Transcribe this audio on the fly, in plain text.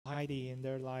mighty in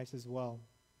their lives as well.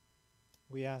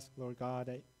 We ask, Lord God,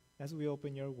 that as we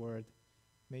open your word,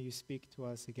 may you speak to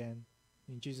us again.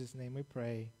 In Jesus' name we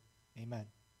pray. Amen.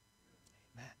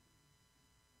 Amen.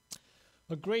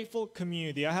 A grateful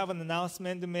community. I have an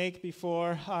announcement to make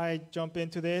before I jump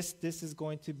into this. This is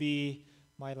going to be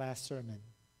my last sermon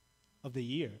of the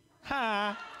year.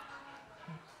 Ha!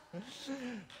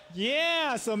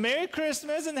 Yeah, so Merry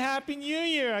Christmas and Happy New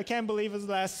Year. I can't believe it's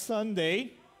last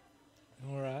Sunday.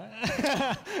 All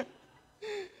right.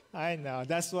 I know.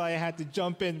 That's why I had to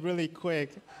jump in really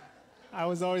quick. I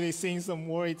was already seeing some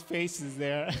worried faces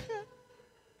there.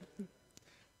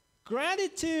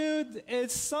 Gratitude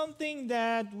is something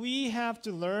that we have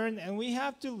to learn, and we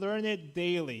have to learn it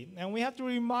daily. And we have to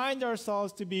remind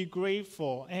ourselves to be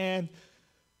grateful. And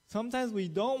sometimes we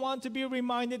don't want to be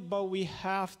reminded, but we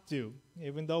have to,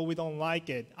 even though we don't like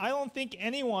it. I don't think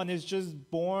anyone is just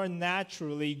born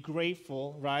naturally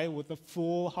grateful, right, with a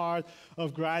full heart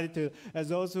of gratitude. As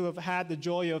those who have had the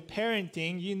joy of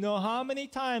parenting, you know how many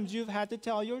times you've had to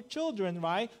tell your children,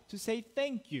 right, to say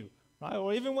thank you, right?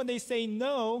 Or even when they say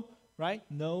no, right,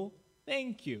 no,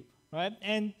 thank you, right?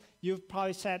 And you've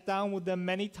probably sat down with them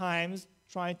many times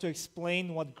trying to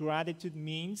explain what gratitude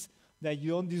means, that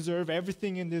you don't deserve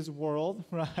everything in this world,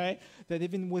 right? That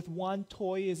even with one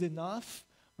toy is enough,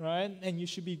 right? And you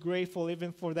should be grateful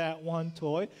even for that one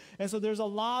toy. And so there's a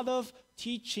lot of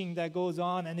teaching that goes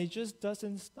on, and it just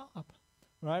doesn't stop,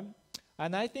 right?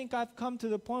 And I think I've come to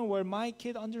the point where my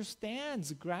kid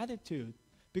understands gratitude,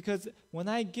 because when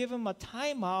I give him a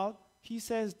timeout, he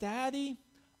says, "Daddy,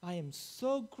 I am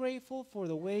so grateful for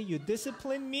the way you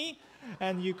discipline me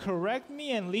and you correct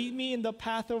me and lead me in the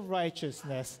path of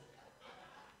righteousness."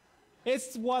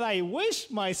 It's what I wish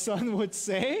my son would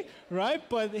say, right?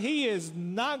 But he is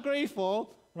not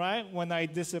grateful, right, when I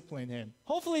discipline him.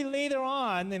 Hopefully later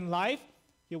on in life,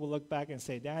 he will look back and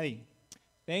say, "Daddy,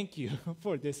 thank you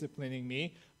for disciplining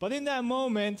me." But in that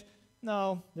moment,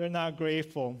 no, they're not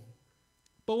grateful.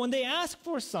 But when they ask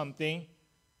for something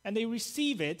and they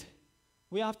receive it,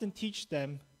 we often teach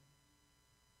them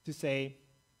to say,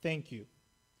 "Thank you."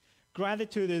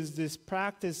 Gratitude is this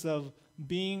practice of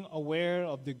being aware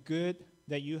of the good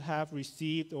that you have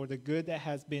received or the good that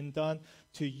has been done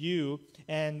to you.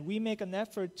 And we make an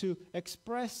effort to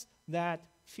express that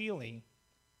feeling,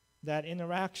 that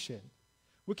interaction.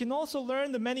 We can also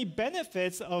learn the many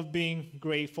benefits of being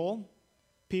grateful.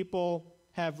 People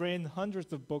have written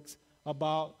hundreds of books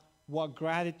about what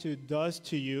gratitude does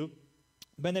to you.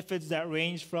 Benefits that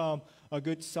range from a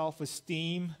good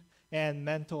self-esteem and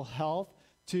mental health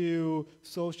to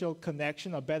social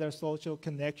connection, a better social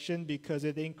connection, because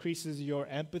it increases your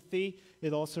empathy.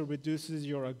 It also reduces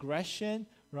your aggression,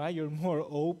 right? You're more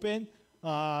open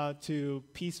to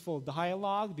peaceful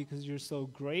dialogue because you're so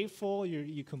grateful.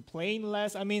 You complain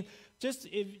less. I mean,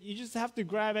 you just have to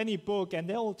grab any book and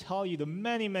they will tell you the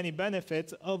many, many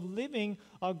benefits of living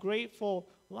a grateful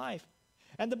life.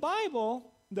 And the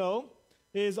Bible, though,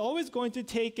 is always going to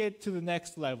take it to the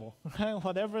next level, right?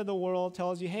 Whatever the world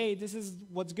tells you, hey, this is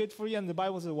what's good for you, and the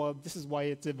Bible says, well, this is why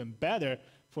it's even better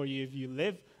for you if you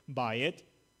live by it.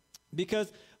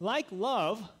 Because like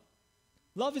love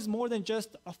is more than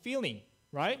just a feeling,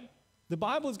 right? The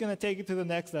Bible is going to take it to the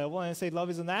next level and say love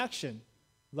is an action.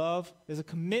 Love is a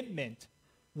commitment.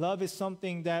 Love is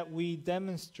something that we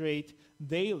demonstrate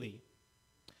daily.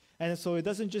 And so it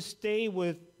doesn't just stay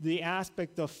with the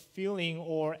aspect of feeling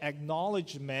or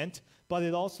acknowledgement, but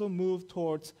it also moves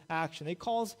towards action. It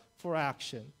calls for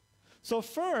action. So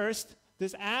first,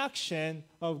 this action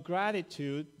of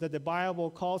gratitude that the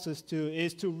Bible calls us to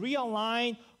is to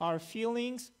realign our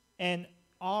feelings and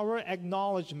our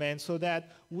acknowledgement so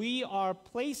that we are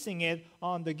placing it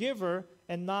on the giver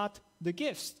and not the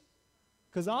gifts.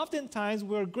 Because oftentimes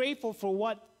we're grateful for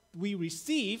what we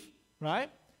receive, right?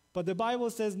 But the Bible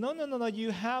says, no,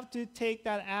 you have to take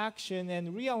that action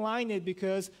and realign it,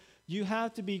 because you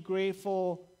have to be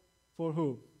grateful for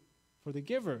who? For the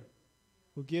giver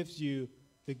who gives you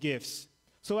the gifts.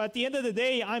 So at the end of the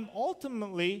day, I'm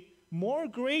ultimately more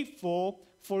grateful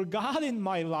for God in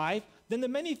my life than the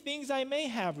many things I may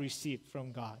have received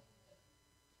from God.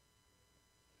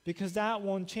 Because that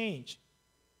won't change.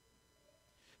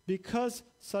 Because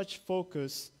such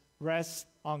focus rests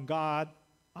on God,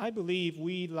 I believe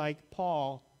we, like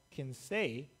Paul, can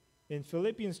say in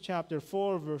Philippians chapter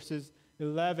 4, verses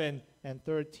 11 and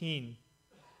 13.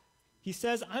 He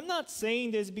says, "I'm not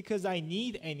saying this because I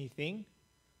need anything,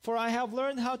 for I have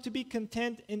learned how to be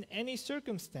content in any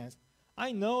circumstance.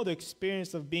 I know the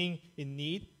experience of being in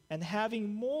need and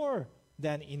having more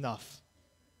than enough."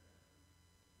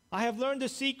 I have learned the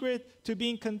secret to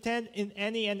being content in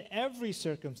any and every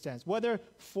circumstance, whether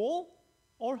full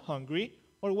or hungry,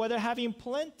 or whether having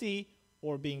plenty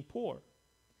or being poor.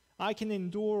 I can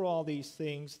endure all these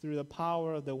things through the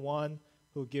power of the one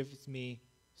who gives me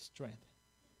strength.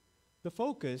 The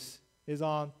focus is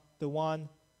on the one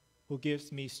who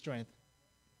gives me strength,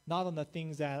 not on the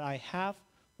things that I have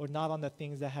or not on the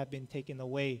things that have been taken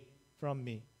away from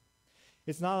me.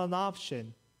 It's not an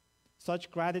option.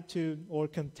 Such gratitude or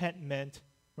contentment,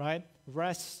 right,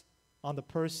 rests on the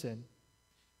person.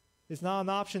 It's not an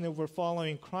option if we're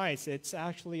following Christ. It's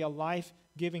actually a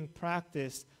life-giving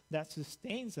practice that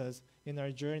sustains us in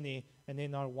our journey and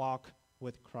in our walk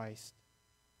with Christ.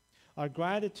 Our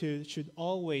gratitude should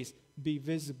always be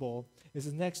visible is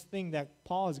the next thing that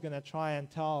Paul is going to try and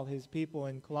tell his people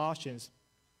in Colossians,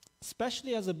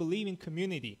 especially as a believing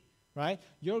community, right?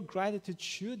 Your gratitude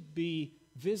should be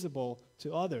visible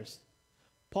to others.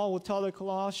 Paul will tell the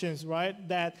Colossians, right,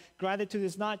 that gratitude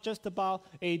is not just about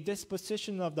a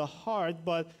disposition of the heart,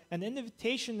 but an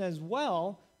invitation as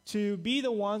well to be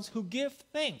the ones who give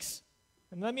thanks.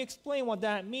 And let me explain what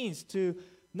that means, to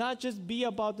not just be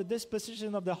about the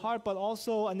disposition of the heart, but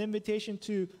also an invitation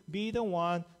to be the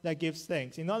one that gives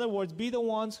thanks. In other words, be the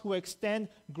ones who extend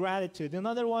gratitude. In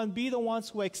other words, be the ones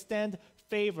who extend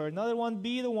favor. In other words,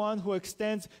 be the one who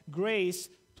extends grace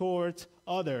towards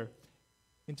others.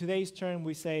 In today's term,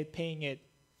 we say paying it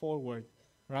forward,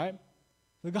 right?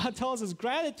 So God tells us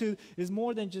gratitude is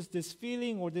more than just this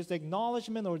feeling or this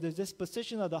acknowledgement or this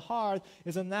disposition of the heart.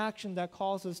 It's an action that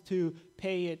calls us to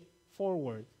pay it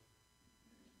forward.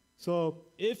 So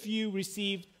if you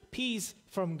received peace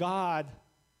from God,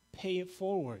 pay it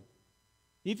forward.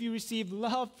 If you received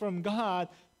love from God,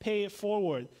 pay it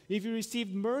forward. If you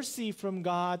received mercy from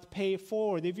God, pay it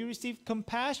forward. If you received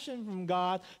compassion from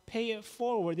God, pay it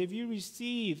forward. If you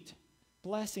received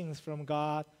blessings from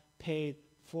God, pay it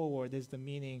forward is the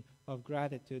meaning of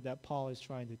gratitude that Paul is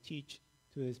trying to teach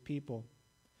to his people.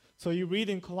 So you read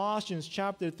in Colossians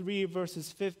chapter 3,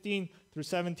 verses 15 through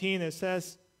 17, it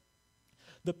says,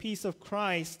 "The peace of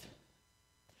Christ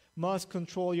must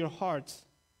control your hearts,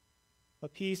 a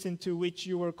peace into which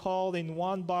you were called in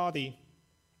one body,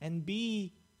 and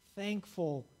be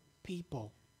thankful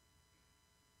people.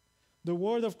 The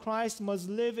word of Christ must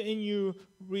live in you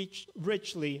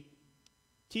richly.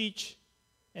 Teach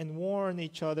and warn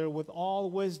each other with all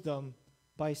wisdom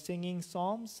by singing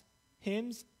psalms,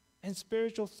 hymns, and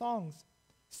spiritual songs.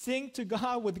 Sing to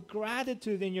God with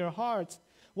gratitude in your hearts.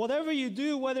 Whatever you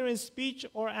do, whether in speech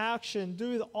or action,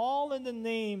 do it all in the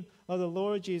name of the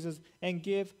Lord Jesus and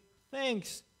give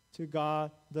thanks to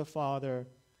God the Father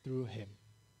through him."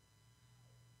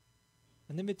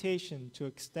 An invitation to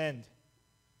extend,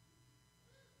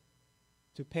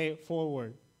 to pay it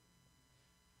forward.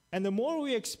 And the more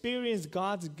we experience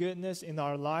God's goodness in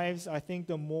our lives, I think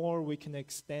the more we can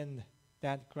extend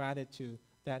that gratitude,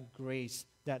 that grace,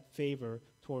 that favor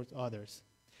towards others.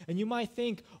 And you might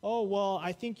think, oh, well,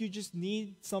 I think you just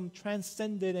need some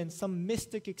transcendent and some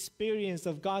mystic experience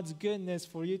of God's goodness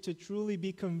for you to truly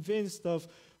be convinced of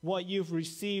what you've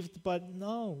received. But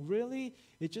no, really,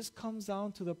 it just comes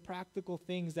down to the practical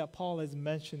things that Paul is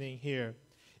mentioning here.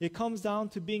 It comes down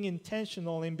to being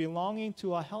intentional in belonging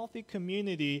to a healthy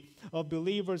community of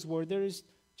believers where there is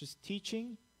just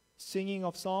teaching, singing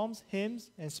of psalms,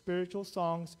 hymns, and spiritual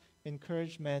songs,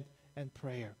 encouragement, and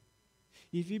prayer.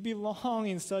 If you belong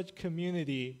in such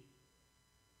community,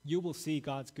 you will see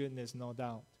God's goodness, no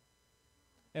doubt.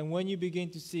 And when you begin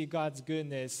to see God's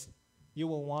goodness, you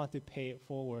will want to pay it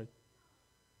forward.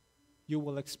 You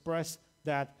will express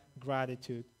that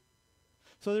gratitude.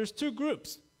 So there's two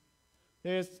groups.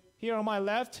 There's, here on my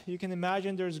left, you can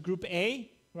imagine there's group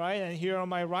A, right? And here on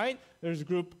my right, there's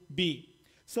group B.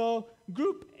 So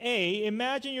group A,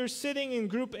 imagine you're sitting in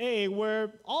group A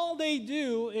where all they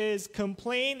do is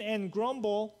complain and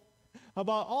grumble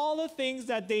about all the things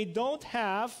that they don't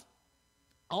have,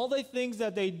 all the things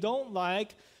that they don't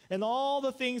like, and all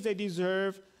the things they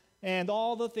deserve, and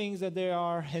all the things that they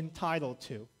are entitled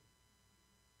to.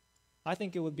 I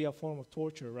think it would be a form of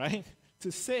torture, right?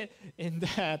 To sit in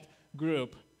that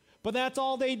group. But that's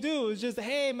all they do is just,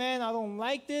 hey, man, I don't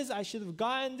like this. I should have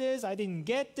gotten this. I didn't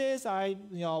get this.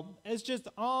 It's just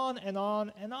on and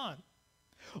on and on.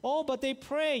 Oh, but they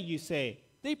pray, you say.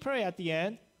 They pray at the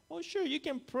end. Oh, sure, you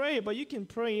can pray, but you can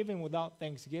pray even without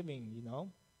thanksgiving, you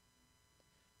know.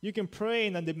 You can pray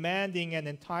in a demanding and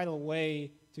entitled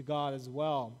way to God as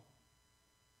well.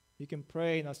 You can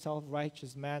pray in a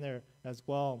self-righteous manner as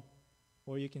well.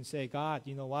 Or you can say, God,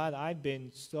 you know what? I've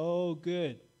been so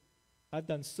good. I've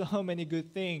done so many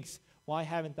good things. Why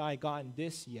haven't I gotten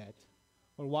this yet?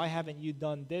 Or why haven't you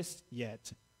done this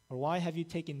yet? Or why have you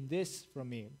taken this from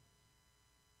me?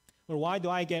 Or why do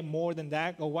I get more than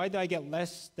that? Or why do I get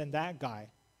less than that guy?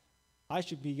 I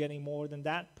should be getting more than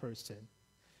that person.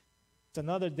 It's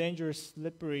another dangerous,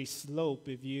 slippery slope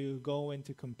if you go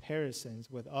into comparisons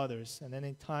with others. And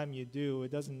any time you do,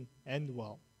 it doesn't end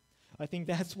well. I think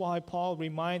that's why Paul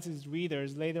reminds his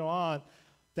readers later on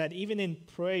that even in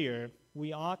prayer,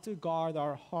 we ought to guard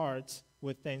our hearts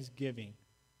with thanksgiving.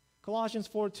 Colossians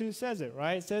 4:2 says it,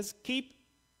 right? It says, keep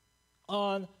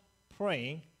on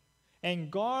praying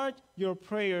and guard your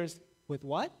prayers with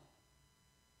what?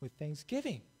 With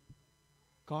thanksgiving.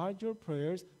 Guard your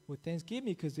prayers with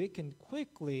thanksgiving because it can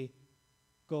quickly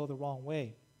go the wrong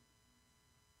way.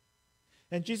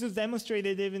 And Jesus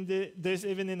demonstrated this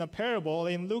even in a parable.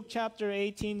 In Luke chapter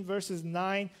 18, verses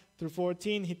 9 through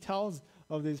 14, he tells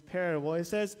of this parable. It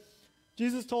says,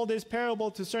 Jesus told this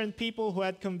parable to certain people who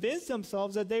had convinced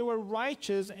themselves that they were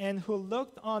righteous and who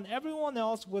looked on everyone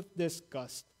else with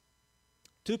disgust.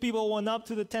 Two people went up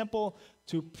to the temple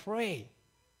to pray.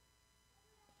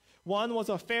 One was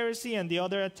a Pharisee and the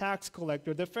other a tax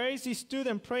collector. The Pharisee stood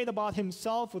and prayed about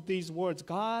himself with these words,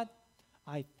 God,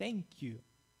 I thank you.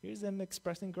 Here's him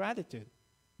expressing gratitude,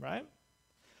 right?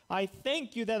 I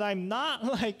thank you that I'm not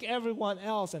like everyone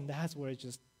else. And that's where it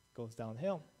just goes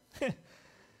downhill.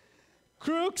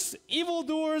 Crooks,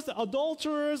 evildoers,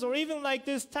 adulterers, or even like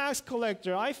this tax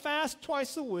collector. I fast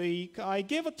twice a week. I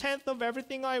give a tenth of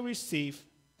everything I receive.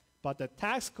 But the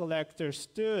tax collector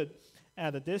stood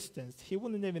at a distance. He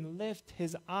wouldn't even lift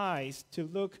his eyes to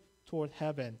look toward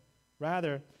heaven.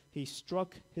 Rather, he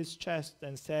struck his chest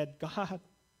and said, God,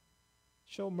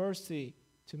 show mercy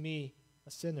to me,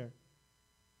 a sinner.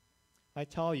 I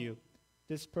tell you,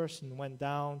 this person went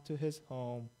down to his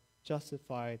home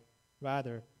justified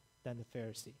rather than the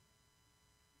Pharisee.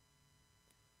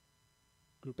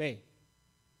 Group A.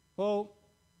 Well,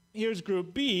 here's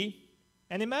Group B.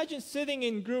 And imagine sitting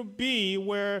in Group B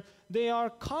where they are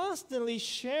constantly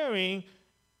sharing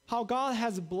how God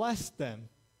has blessed them,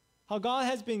 how God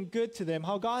has been good to them,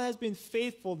 how God has been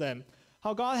faithful to them,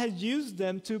 how God has used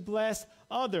them to bless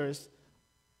others,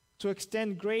 to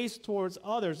extend grace towards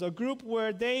others. A group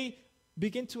where they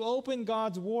begin to open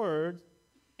God's word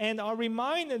and are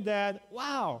reminded that,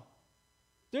 wow,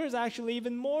 there's actually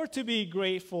even more to be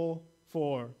grateful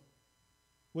for,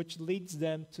 which leads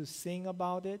them to sing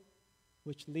about it,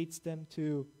 which leads them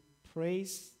to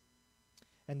praise,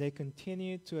 and they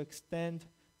continue to extend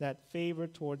that favor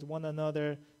towards one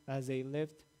another as they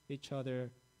lift each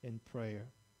other in prayer.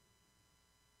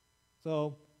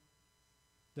 So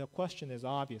the question is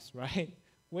obvious, right?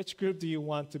 Which group do you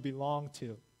want to belong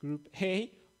to? Group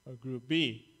A or Group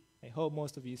B? I hope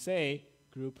most of you say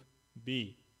Group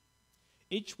B.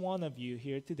 Each one of you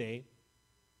here today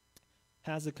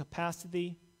has the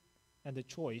capacity and the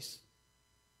choice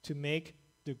to make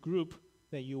the group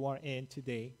that you are in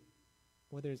today,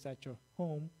 whether it's at your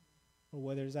home, or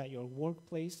whether it's at your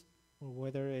workplace, or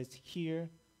whether it's here,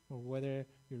 or whether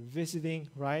you're visiting,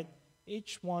 right?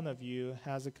 Each one of you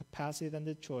has the capacity and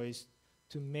the choice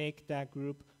to make that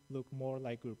group look more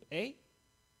like Group A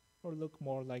or look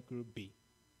more like Group B.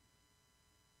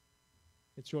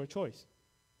 It's your choice.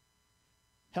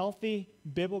 Healthy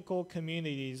biblical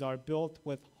communities are built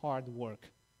with hard work.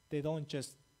 They don't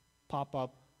just pop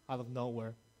up out of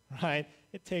nowhere, right?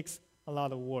 It takes a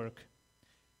lot of work.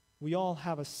 We all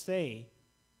have a say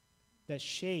that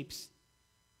shapes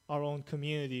our own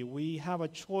community. We have a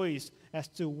choice as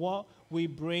to what we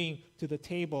bring to the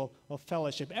table of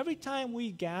fellowship. Every time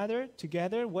we gather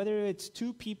together, whether it's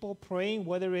 2 people praying,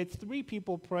 whether it's 3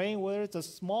 people praying, whether it's a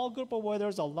small group or whether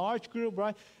it's a large group,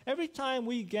 right? Every time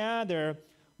we gather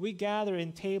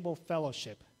in table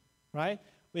fellowship, right?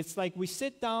 It's like we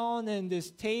sit down in this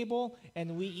table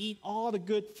and we eat all the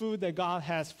good food that God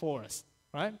has for us,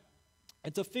 right?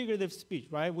 It's a figurative speech,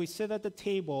 right? We sit at the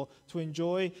table to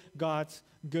enjoy God's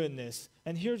goodness.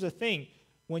 And here's the thing.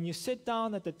 When you sit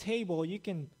down at the table, you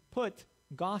can put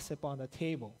gossip on the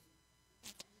table.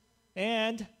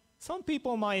 And some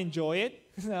people might enjoy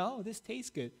it. No, this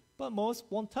tastes good. But most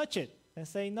won't touch it and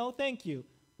say, no, thank you.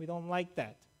 We don't like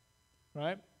that,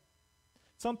 right?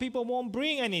 Some people won't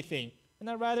bring anything. And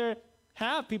I'd rather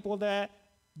have people that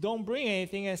don't bring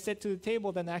anything and sit to the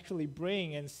table than actually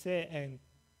bring and sit and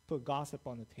put gossip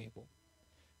on the table.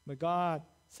 But God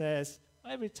says,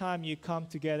 every time you come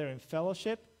together in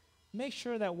fellowship, make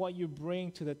sure that what you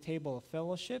bring to the table of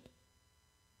fellowship,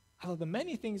 out of the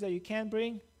many things that you can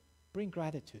bring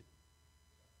gratitude.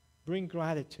 Bring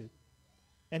gratitude.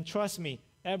 And trust me,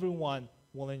 everyone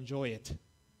will enjoy it.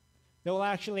 They will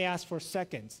actually ask for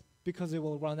seconds because it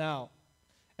will run out.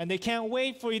 And they can't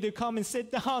wait for you to come and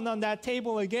sit down on that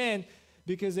table again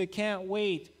because they can't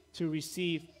wait to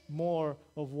receive more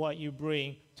of what you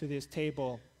bring to this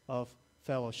table of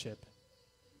fellowship.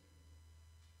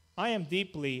 I am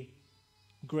deeply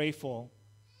grateful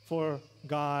for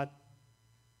God,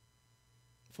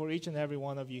 for each and every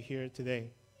one of you here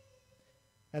today.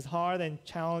 As hard and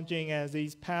challenging as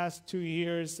these past 2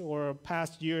 years or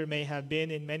past year may have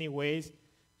been in many ways,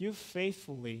 you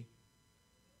faithfully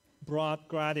brought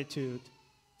gratitude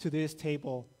to this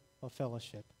table of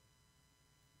fellowship.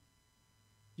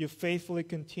 You faithfully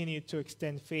continue to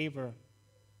extend favor.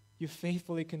 You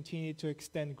faithfully continue to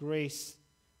extend grace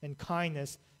and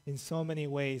kindness in so many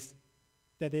ways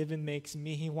that even makes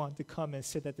me want to come and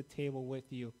sit at the table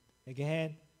with you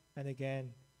again and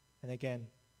again and again.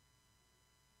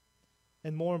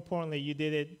 And more importantly, you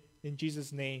did it in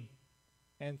Jesus' name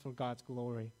and for God's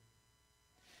glory.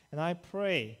 And I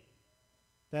pray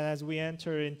that as we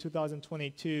enter in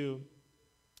 2022,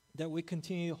 that we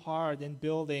continue hard in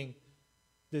building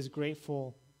this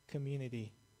grateful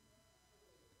community.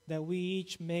 That we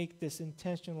each make this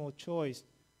intentional choice.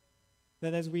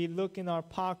 That as we look in our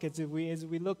pockets, as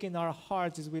we look in our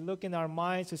hearts, as we look in our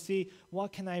minds to see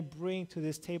what can I bring to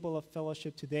this table of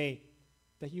fellowship today,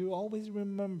 that you always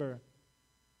remember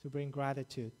to bring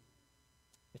gratitude.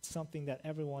 It's something that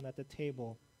everyone at the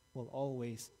table will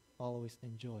always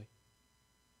enjoy.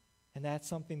 And that's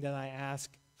something that I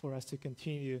ask for us to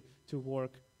continue to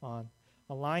work on,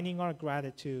 aligning our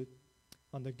gratitude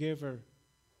on the giver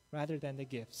rather than the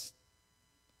gifts.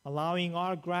 Allowing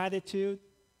our gratitude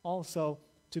also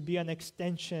to be an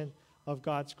extension of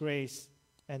God's grace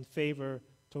and favor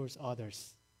towards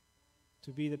others.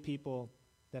 To be the people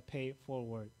that pay it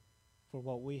forward for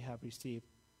what we have received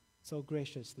so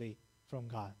graciously from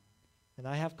God. And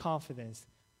I have confidence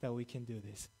that we can do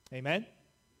this. Amen?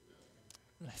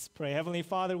 Let's pray. Heavenly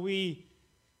Father,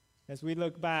 as we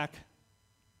look back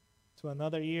to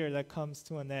another year that comes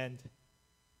to an end,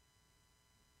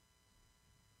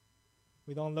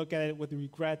 we don't look at it with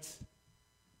regrets,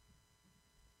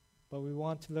 but we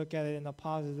want to look at it in a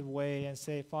positive way and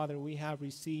say, Father, we have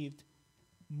received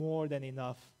more than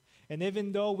enough. And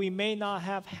even though we may not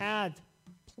have had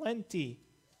plenty,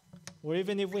 or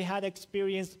even if we had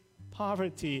experienced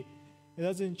poverty, it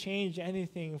doesn't change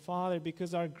anything, Father,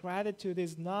 because our gratitude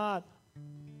is not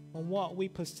on what we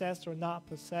possess or not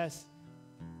possess,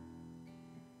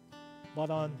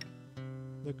 but on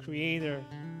the Creator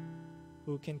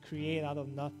who can create out of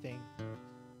nothing,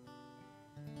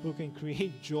 who can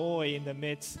create joy in the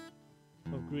midst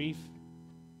of grief,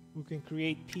 who can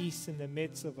create peace in the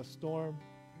midst of a storm,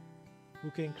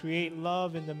 who can create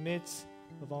love in the midst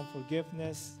of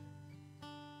unforgiveness,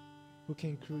 who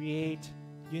can create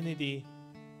unity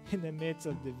in the midst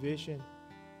of division.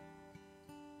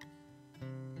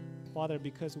 Father,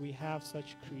 because we have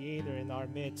such Creator in our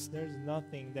midst, there's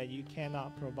nothing that you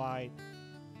cannot provide.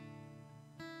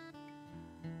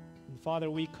 And Father,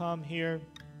 we come here,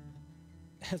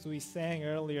 as we sang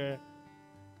earlier,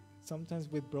 sometimes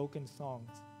with broken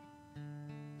songs.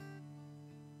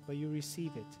 But you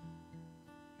receive it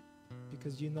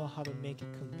because you know how to make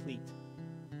it complete.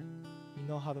 You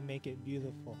know how to make it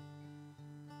beautiful.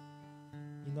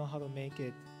 You know how to make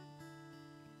it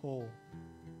whole.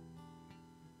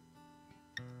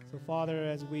 So, Father,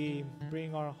 as we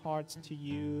bring our hearts to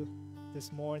you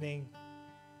this morning,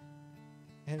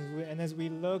 and as we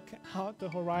look out the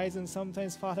horizon,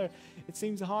 sometimes, Father, it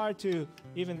seems hard to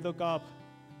even look up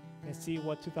and see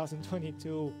what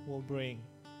 2022 will bring.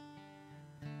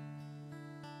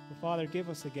 But Father, give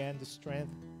us again the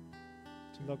strength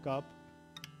to look up,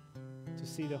 to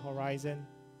see the horizon,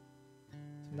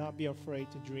 to not be afraid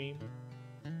to dream,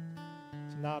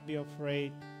 to not be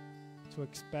afraid to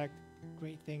expect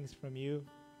great things from you,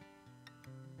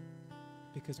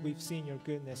 because we've seen your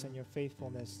goodness and your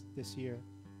faithfulness this year,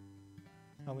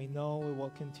 and we know it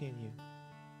will continue.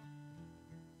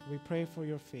 We pray for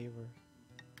your favor.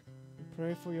 We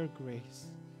pray for your grace.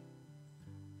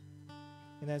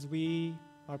 And as we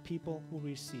are people who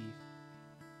receive,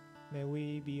 may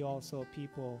we be also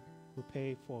people who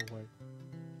pay forward,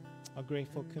 a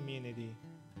grateful community.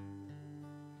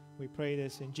 We pray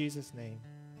this in Jesus' name.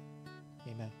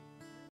 Amen.